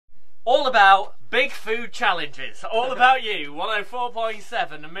All about big food challenges. All about you.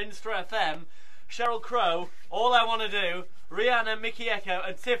 104.7 and Minster FM. Cheryl Crow. All I want to do. Rihanna, Mickey Echo,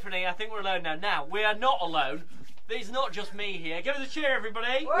 and Tiffany. I think we're alone now. Now, we are not alone. It's not just me here. Give us a cheer,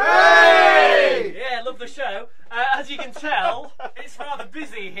 everybody. Hey! Yeah, love the show. As you can tell, it's rather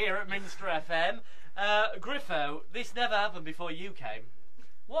busy here at Minster FM. Griffo, this never happened before you came.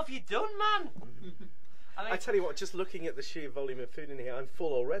 What have you done, man? I tell you what, just looking at the sheer volume of food in here, I'm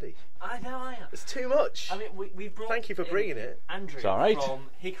full already. I know I am. It's too much. I mean, we've brought. Thank you for bringing it. Andrew It's all right. from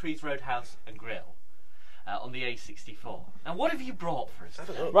Hickory's Roadhouse and Grill on the A64. Now, what have you brought for us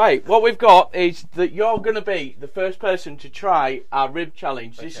today? Right, what we've got is that you're going to be the first person to try our rib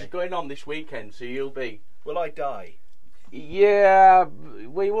challenge. This is going on this weekend, so you'll be... Will I die? Yeah,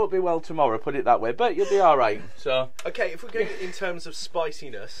 we won't be well tomorrow, put it that way, but you'll be alright. So, Okay, if we're going in terms of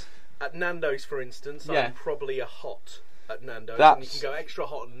spiciness, at Nando's, for instance, I'm probably a hot at Nando's, and you can go extra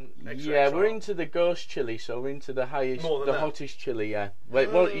hot and extra we're hot. into the ghost chili, so we're into the highest, More than the that. hottest chili, yeah.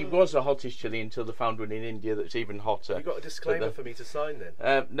 Well, it was the hottest chili until they found one in India that's even hotter. You've got a disclaimer for me to sign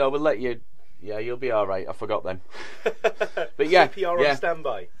then? No, we'll let you... Yeah, you'll be alright, I forgot them. But yeah, CPR on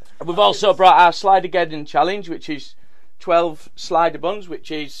standby. We've also brought our Slider-Geddon challenge, which is 12 slider buns,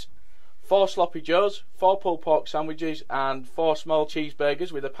 which is 4 sloppy joes, 4 pulled pork sandwiches and 4 small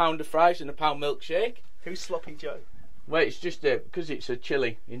cheeseburgers with a pound of fries and a pound milkshake. Who's Sloppy Joe? Well, it's just because it's a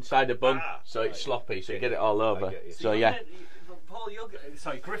chili inside a bun, so it's sloppy, so you get it all over. So yeah. Paul,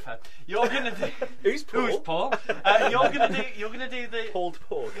 sorry, Griffo. You're gonna do. Who's Paul? Who's Paul? You're gonna do the. Pulled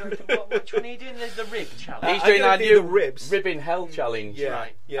pork. Which one are you doing? The rib challenge. He's doing our new the ribs. Rib in Hell challenge. Yeah,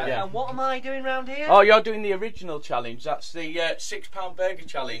 Right. yeah. And what am I doing round here? Oh, you're doing the original challenge. That's the £6 burger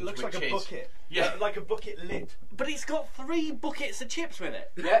challenge. It looks which like a is, bucket. Yeah. Like a bucket lid. But it's got 3 buckets of chips with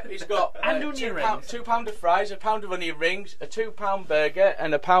it. Yeah, it's got And onion rings. £2 of fries, a pound of onion rings, a £2 burger,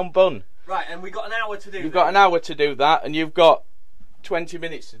 and a pound bun. Right, and we've got an hour to do. You've got an hour to do that, and you've got 20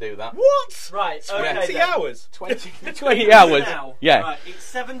 minutes to do that. What? Right, okay. 20 then. hours? 20 hours. Now. Yeah. Right, it's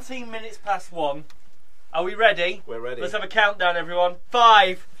 17 minutes past 1. Are we ready? We're ready. Let's have a countdown, everyone.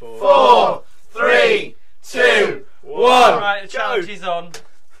 5, 4, 3, 2, 1. Right, the challenge is on.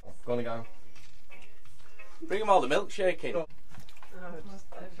 Go. Bring them all the milkshake in.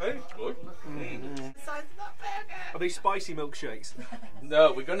 Are these spicy milkshakes?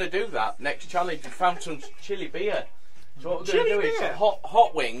 No, we're going to do that. Next challenge, we found some chili beer. So what we're going to do is beer?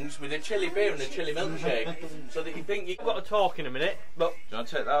 hot wings with a chilli beer and a chilli milkshake, so that you think you've We've got to talk in a minute. But Do you want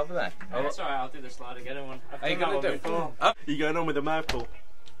to take that over there? oh, that's alright, I'll do the slide again. Are you going to do it? You're going on with a mouthful.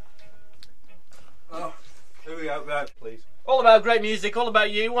 Oh, here we go, right, please. All about great music, all about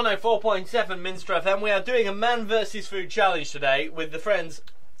you. 104.7 Minster FM. We are doing a man versus food challenge today with the friends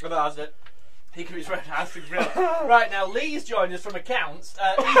of ours at Hickory's Roadhouse and Grill. Right now, Lee's joined us from accounts.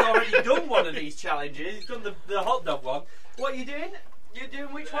 He's already done one of these challenges. He's done the hot dog one. What are you doing? You're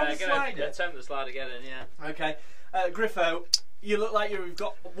doing which one? The slider? Attempt the slide again, yeah. Okay. Griffo, you look like you've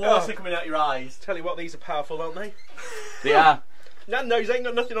got water coming out your eyes. Tell you what, these are powerful, aren't they? They are. Nando's ain't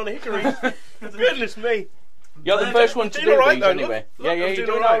got nothing on Hickory. Goodness me. You're the first one to Doing do all right, these though, anyway. look, Yeah, I'm you're doing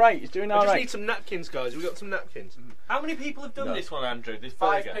doing all right. alright. He's doing I just alright. need some napkins, guys. We've got some napkins. How many people have done this one, Andrew? This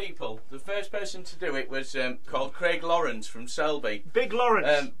 5 burger? people. The first person to do it was called Craig Lawrence from Selby. Big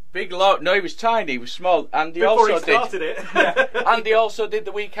Lawrence. No, he was tiny, he was small, and he Before also he started it. and he also did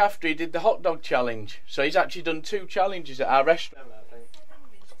the week after. He did the hot dog challenge. So he's actually done 2 challenges at our restaurant.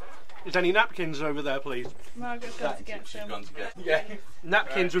 Is any napkins over there, please? Margaret's going to get She's some. gone to get. Yeah.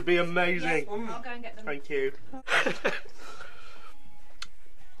 Napkins would be amazing. I'll go and get them. Thank you.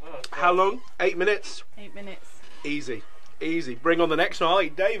 How long? 8 minutes? 8 minutes. Easy. Easy. Bring on the next one. I'll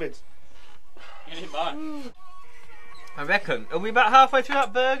eat David's. I reckon. Are we about halfway through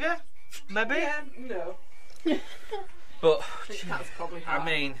that burger? Maybe? Yeah, no. But, I think that's probably hard. I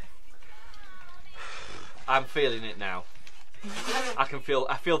mean, I'm feeling it now. I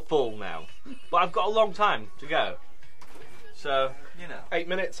feel full now. But I've got a long time to go. So, you know. 8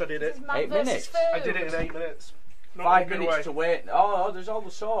 minutes I did it. This is man 8 versus minutes? Food. I did it in 8 minutes. Not 5 in a good minutes way. to wait. Oh, there's all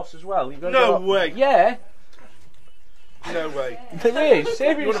the sauce as well. You've got to No go- way. Yeah, No way. there is. You want to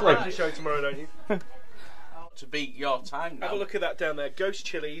Seriously. break the show tomorrow, don't you? To beat your time now. Have a look at that down there. Ghost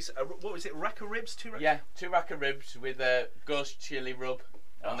chilies. What was it? Rack of ribs? 2 racks? Yeah, 2 rack of ribs with a ghost chili rub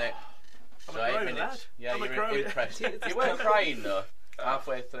on it. I'm So a 8 grown minutes. lad. Yeah, I'm a you're grown- impressed. You weren't crying though.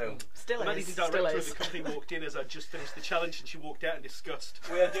 Halfway through. Still The is. managing Still director of is. the company walked in as I just finished the challenge and she walked out in disgust.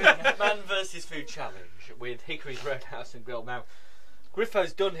 We are doing a man versus food challenge with Hickory's Roadhouse and Grill. Now,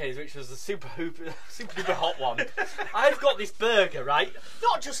 Griffo's done his, which was the super duper hot one. I've got this burger, right?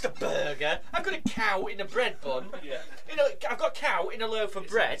 Not just a burger. I've got a cow in a bread bun. Yeah. I've got a cow in a loaf of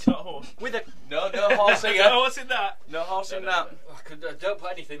bread. It's not a horse. With a No horse in No horse in that. No horse in that. don't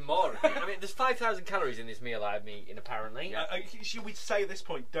put anything more in it. I mean, there's 5,000 calories in this meal I'm eating, apparently. Should we say at this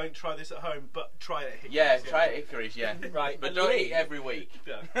point, don't try this at home, but try it at Hickory's? Yeah, try it Hickory's, yeah. Right, But and don't Lee- eat every week.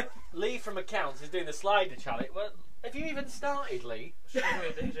 Yeah. Lee from Accounts is doing the slider challenge. Well, have you even started, Lee? He's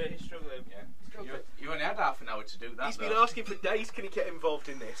struggling. Yeah. You only had half an hour to do that. He's been asking for days, can he get involved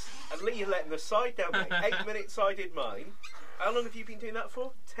in this? And Lee, you're letting the side down, mate. 8 minutes I did mine. How long have you been doing that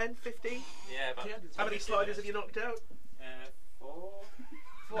for? 10, 15? Yeah, about How many sliders have you knocked out? 4.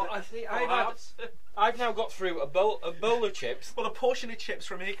 Well, I think halves. I've now got through a bowl of chips. Well, a portion of chips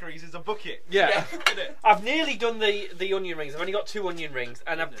from Hickory's is a bucket. Yeah. Isn't it? I've nearly done the onion rings. I've only got 2 onion rings,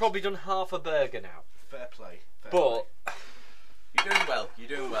 and I've Goodness. probably done half a burger now. Fair play. Fair But You're doing well. You're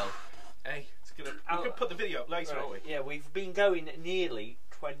doing well. play. Hey, it's gonna. We could put the video up later, aren't we? yeah, we've been going nearly.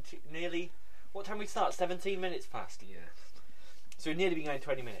 What time we start? 17 minutes past. Yeah. So we've nearly been going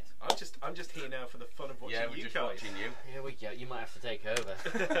 20 minutes. I'm just here now for the fun of watching Yeah, we're you just guys. watching you. Here we go. You might have to take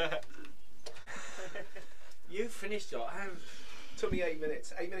over. You finished your. Took me 8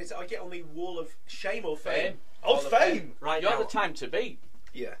 minutes. 8 minutes. I get on the wall of shame or fame. Fame. Oh, Wall of fame! Right You're now. the time to beat.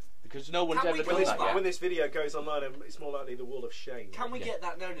 Yeah. Because no one's Can ever we done do that that? yet. When this video goes online, it's more likely the wall of shame. Can we get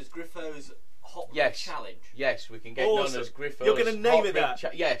that known as Griffo's Hot Rod Yes. Challenge? Yes, we can get Awesome. known as Griffo's. You're gonna name Hot it Rod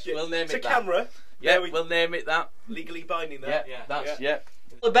that? Yes, we'll name to it that. camera. Yeah, There we'll name it that. legally binding Yeah, that. that's Yeah.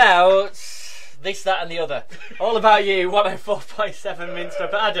 All about this, that, and the other. All about you. 104.7 Minster.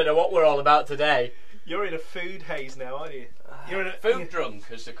 But I don't know what we're all about today. You're in a food haze now, aren't you? You're in a Food drunk,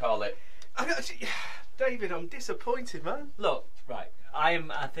 as they call it. David, I'm disappointed, man. Look, right. I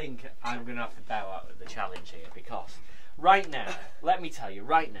think I'm going to have to bow out of the challenge here because right now, let me tell you,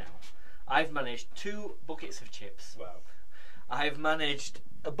 right now, I've managed 2 buckets of chips. Wow. I've managed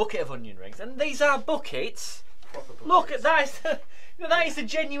a bucket of onion rings, and these are buckets. Proper Look at that! That is a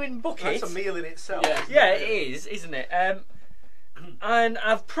genuine bucket. That's a meal in itself. Yeah. isn't Yeah, it is, isn't it? And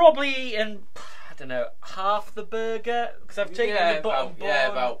I've probably eaten, I don't know, half the burger because I've taken the bottom bun.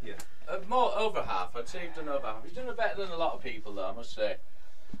 Yeah. More over half. I'd say you've done over half. You've done it better than a lot of people, though, I must say.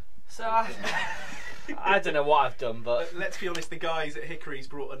 So I don't know what I've done, but Let's be honest, the guys at Hickory's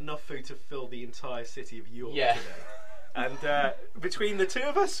brought enough food to fill the entire city of York Yeah. today. And between the two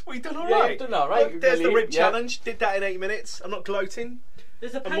of us, we've done all Yeah, right. we've done all right, Look, there's the really, rib yeah. challenge. Did that in 8 minutes. I'm not gloating.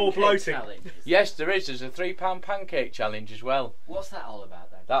 there's a And more pancake bloating. challenge. Yes, there is. There's a £3 pancake challenge as well. What's that all about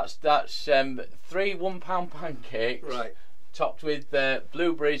then? That's 3 £1 pancakes. Right. Topped with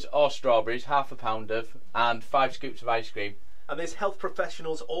blueberries or strawberries, half a pound of, and 5 scoops of ice cream. And there's health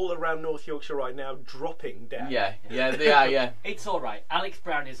professionals all around North Yorkshire right now dropping down. Yeah, they are, yeah. It's all right. Alex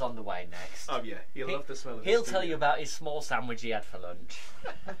Brown is on the way next. Oh yeah, you'll love the smell of He'll this, tell won't you about his small sandwich he had for lunch.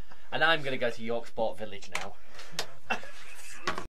 And I'm going to go to York Sport Village now.